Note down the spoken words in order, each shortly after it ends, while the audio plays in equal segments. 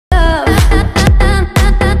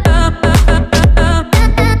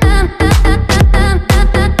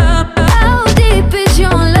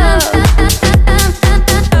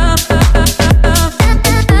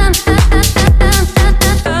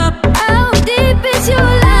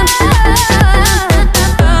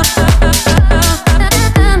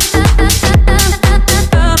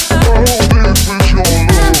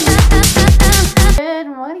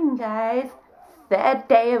third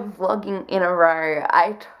day of vlogging in a row.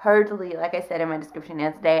 I totally, like I said in my description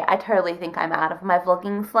yesterday, I totally think I'm out of my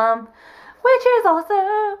vlogging slump, which is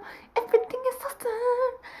awesome. Everything is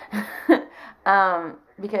awesome.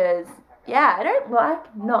 Because, yeah, I don't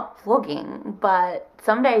like not vlogging, but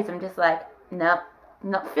some days I'm just like, nope,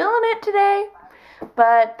 not feeling it today.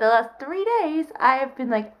 But the last 3 days, I've been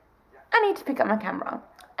like, I need to pick up my camera.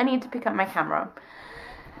 I need to pick up my camera.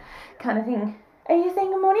 Kind of thing. Are you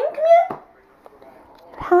saying good morning? Come here.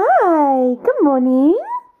 Hi. Good morning.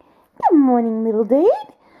 Good morning, little dude.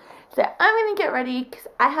 So I'm going to get ready because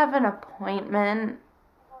I have an appointment.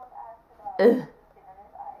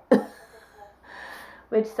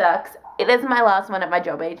 Which sucks. It is my last one at my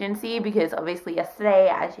job agency because obviously yesterday,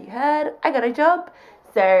 as you heard, I got a job.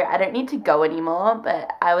 So I don't need to go anymore.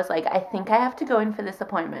 But I was like, I think I have to go in for this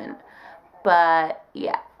appointment. But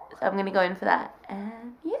yeah, so I'm going to go in for that.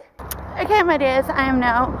 And yeah. Okay, my dears, I am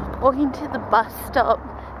now walking to the bus stop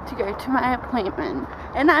to go to my appointment.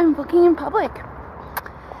 And I'm walking in public.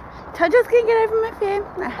 I just can't get over my fear.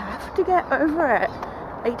 I have to get over it.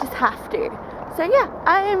 I just have to. So yeah,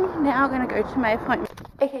 I am now going to go to my appointment.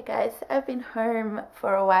 Okay guys, I've been home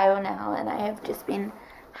for a while now and I have just been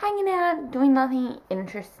hanging out, doing nothing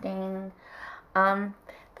interesting.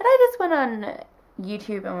 But I just went on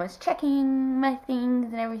YouTube and was checking my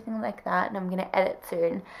things and everything like that, and I'm going to edit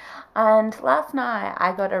soon. And last night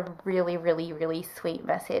I got a really sweet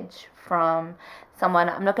message from someone.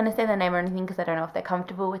 I'm not going to say their name or anything because I don't know if they're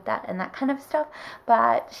comfortable with that and that kind of stuff,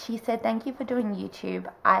 but she said, thank you for doing YouTube.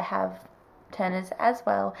 I have Turners as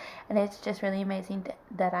well, and it's just really amazing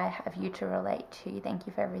that I have you to relate to. Thank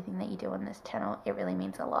you for everything that you do on this channel. It really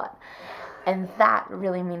means a lot, and that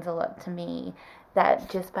really means a lot to me, that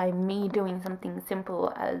just by me doing something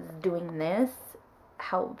simple as doing this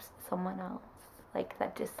helps someone else. Like,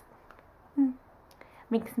 that just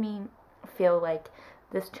makes me feel like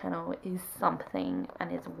this channel is something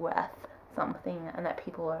and is worth something, and that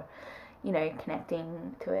people are, you know,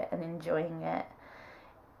 connecting to it and enjoying it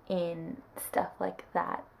in stuff like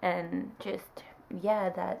that. And just, yeah,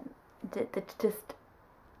 that just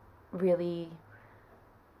really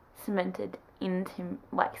cemented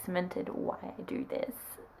why I do this.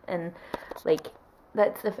 And like,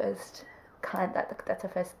 that's the first that's the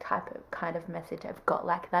first kind of message I've got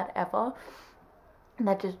like that ever, and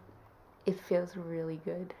that just, it feels really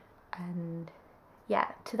good. And yeah,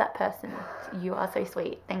 to that person, you are so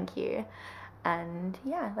sweet, thank you. And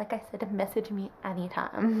yeah, like I said, message me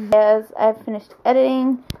anytime. Yes, I've finished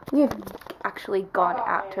editing. We've actually gone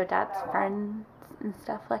out to Dad's friends and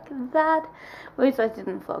stuff like that. We also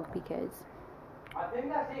didn't vlog because, I think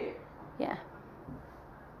that's it. yeah.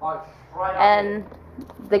 Right, and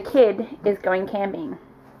the kid is going camping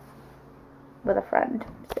with a friend.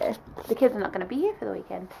 So the kids are not going to be here for the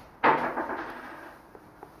weekend. Oh.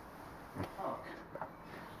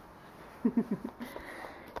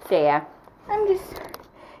 So yeah, I'm just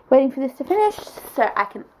waiting for this to finish so I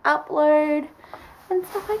can upload and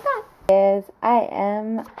stuff like that. Yes, I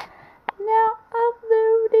am now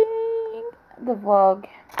uploading the vlog,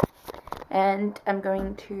 and I'm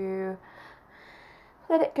going to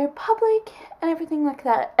let it go public and everything like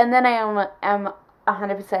that, and then I am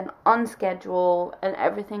 100% on schedule and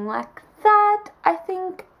everything like that. I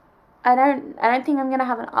think I don't think I'm gonna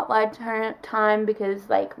have an upload time because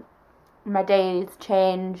like my days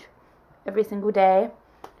change every single day.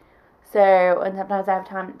 So, and sometimes I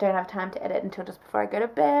don't have time to edit until just before I go to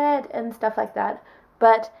bed and stuff like that.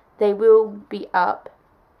 But they will be up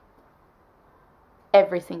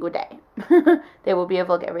every single day. There will be a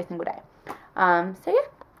vlog every single day. So yeah,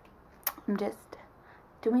 I'm just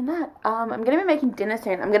doing that. I'm going to be making dinner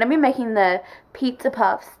soon. I'm going to be making the pizza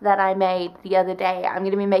puffs that I made the other day. I'm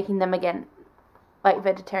going to be making them again, like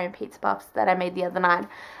vegetarian pizza puffs that I made the other night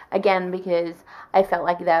again, because I felt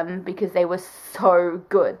like them, because they were so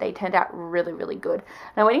good. They turned out really good.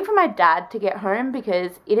 And I'm waiting for my dad to get home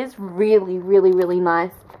because it is really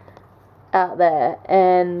nice out there,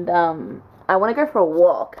 and I want to go for a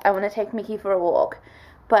walk. I want to take Mickey for a walk,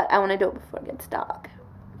 but I want to do it before it gets dark.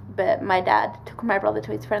 But my dad took my brother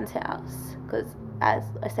to his friend's house because, as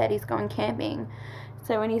I said, he's going camping.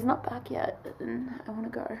 So when he's not back yet, then I want to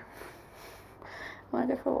go. I want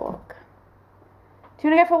to go for a walk. Do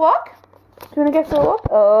you want to go for a walk? Do you want to go for a walk?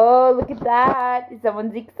 Oh, look at that. Is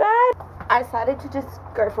someone zigzag? I decided to just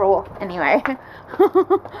go for a walk anyway.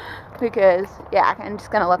 Because, yeah, I'm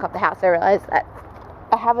just going to lock up the house. I realized that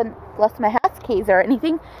I haven't lost my house keys or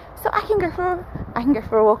anything. So I can go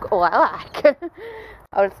for a walk all I like.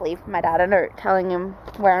 I'll just leave my dad a note telling him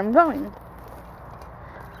where I'm going.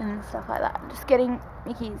 And stuff like that. Just getting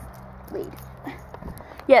Mickey's lead.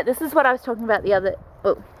 Yeah, this is what I was talking about the other...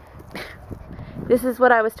 Oh. This is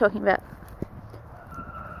what I was talking about.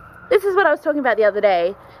 This is what I was talking about the other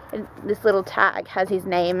day. And this little tag has his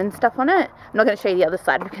name and stuff on it. I'm not going to show you the other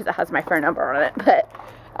side because it has my phone number on it. But,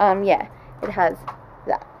 yeah, it has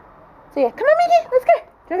that. So, yeah, come on, Mickey. Let's go.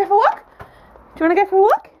 Do you want to go for a walk? Do you want to go for a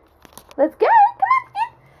walk? Let's go.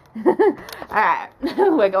 Come on. Alright.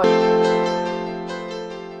 We're going.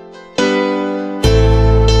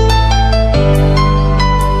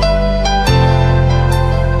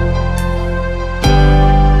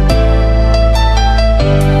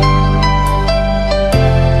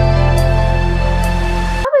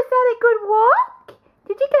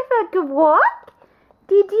 Walk?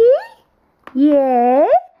 Did you? Yeah?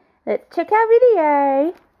 Let's check our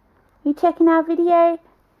video. You checking our video?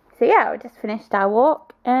 So yeah, we just finished our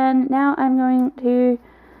walk and now I'm going to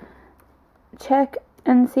check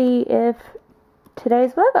and see if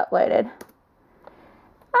today's vlog uploaded.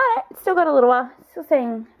 Alright, still got a little while. Still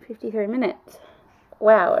saying 53 minutes.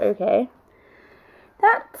 Wow, okay.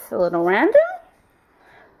 That's a little random.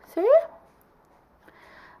 So yeah.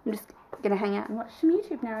 I'm just gonna hang out and watch some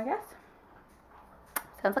YouTube now, I guess.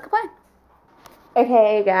 Sounds like a plan.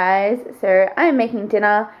 Okay, guys, so I'm making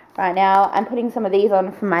dinner right now. I'm putting some of these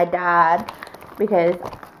on for my dad because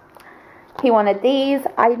he wanted these.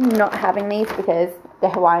 I'm not having these because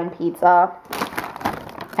they're Hawaiian pizza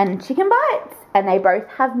and chicken bites, and they both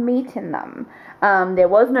have meat in them. There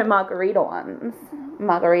was no margarita ones,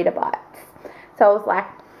 margarita bites. So I was like,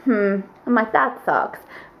 I'm like, that sucks.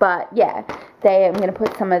 But yeah, I'm going to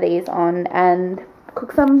put some of these on and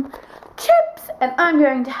cook some chips, and I'm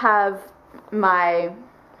going to have my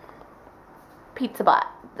pizza bite,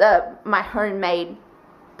 my homemade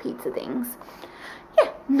pizza things.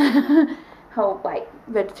 Yeah, whole like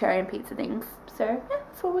vegetarian pizza things. So yeah,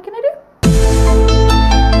 that's what we're going to do.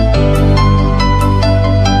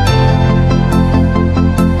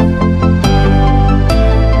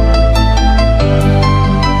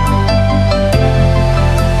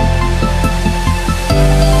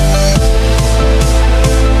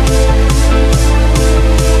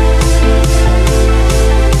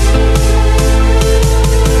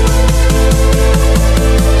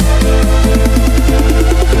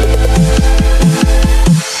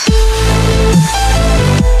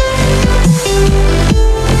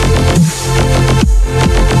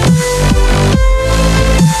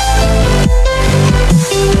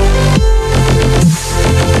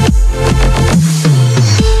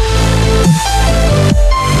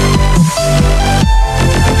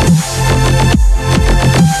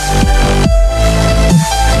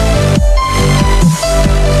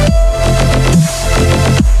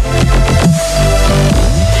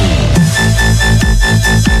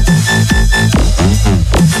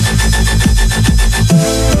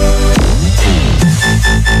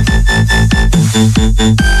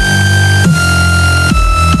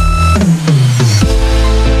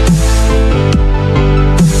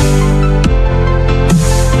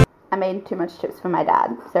 Too much chips for my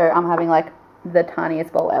dad, so I'm having like the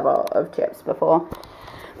tiniest bowl ever of chips before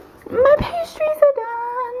my pastries are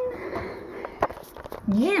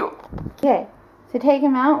done. Okay, so take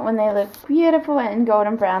them out when they look beautiful and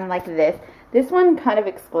golden brown like this. This one kind of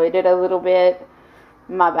exploded a little bit,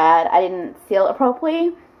 my bad. I didn't seal it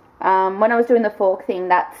properly. When I was doing the fork thing,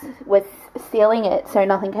 that was sealing it, so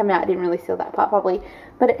nothing came out. I didn't really seal that part properly,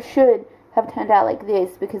 but it should have turned out like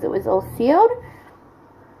this because it was all sealed.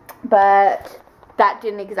 But that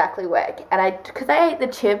didn't exactly work, and because I ate the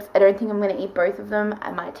chips, I don't think I'm going to eat both of them.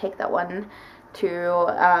 I might take that one to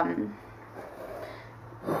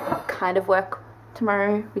kind of work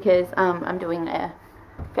tomorrow because I'm doing a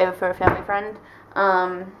favor for a family friend,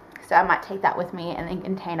 so I might take that with me in a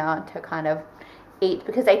container to kind of eat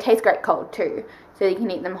because they taste great cold too, so you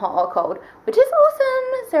can eat them hot or cold, which is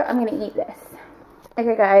awesome. So I'm going to eat this.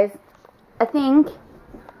 Okay guys, I think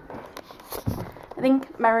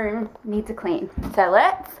my room needs a clean. So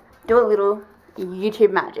let's do a little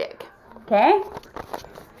YouTube magic. Okay?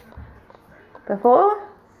 Before.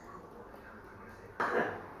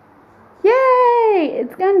 Yay!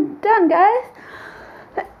 It's done, guys.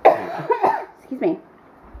 Excuse me.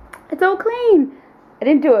 It's all clean. I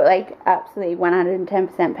didn't do it like absolutely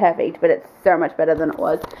 110% perfect, but it's so much better than it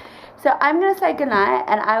was. So I'm going to say goodnight,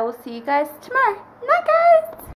 and I will see you guys tomorrow. Night, guys!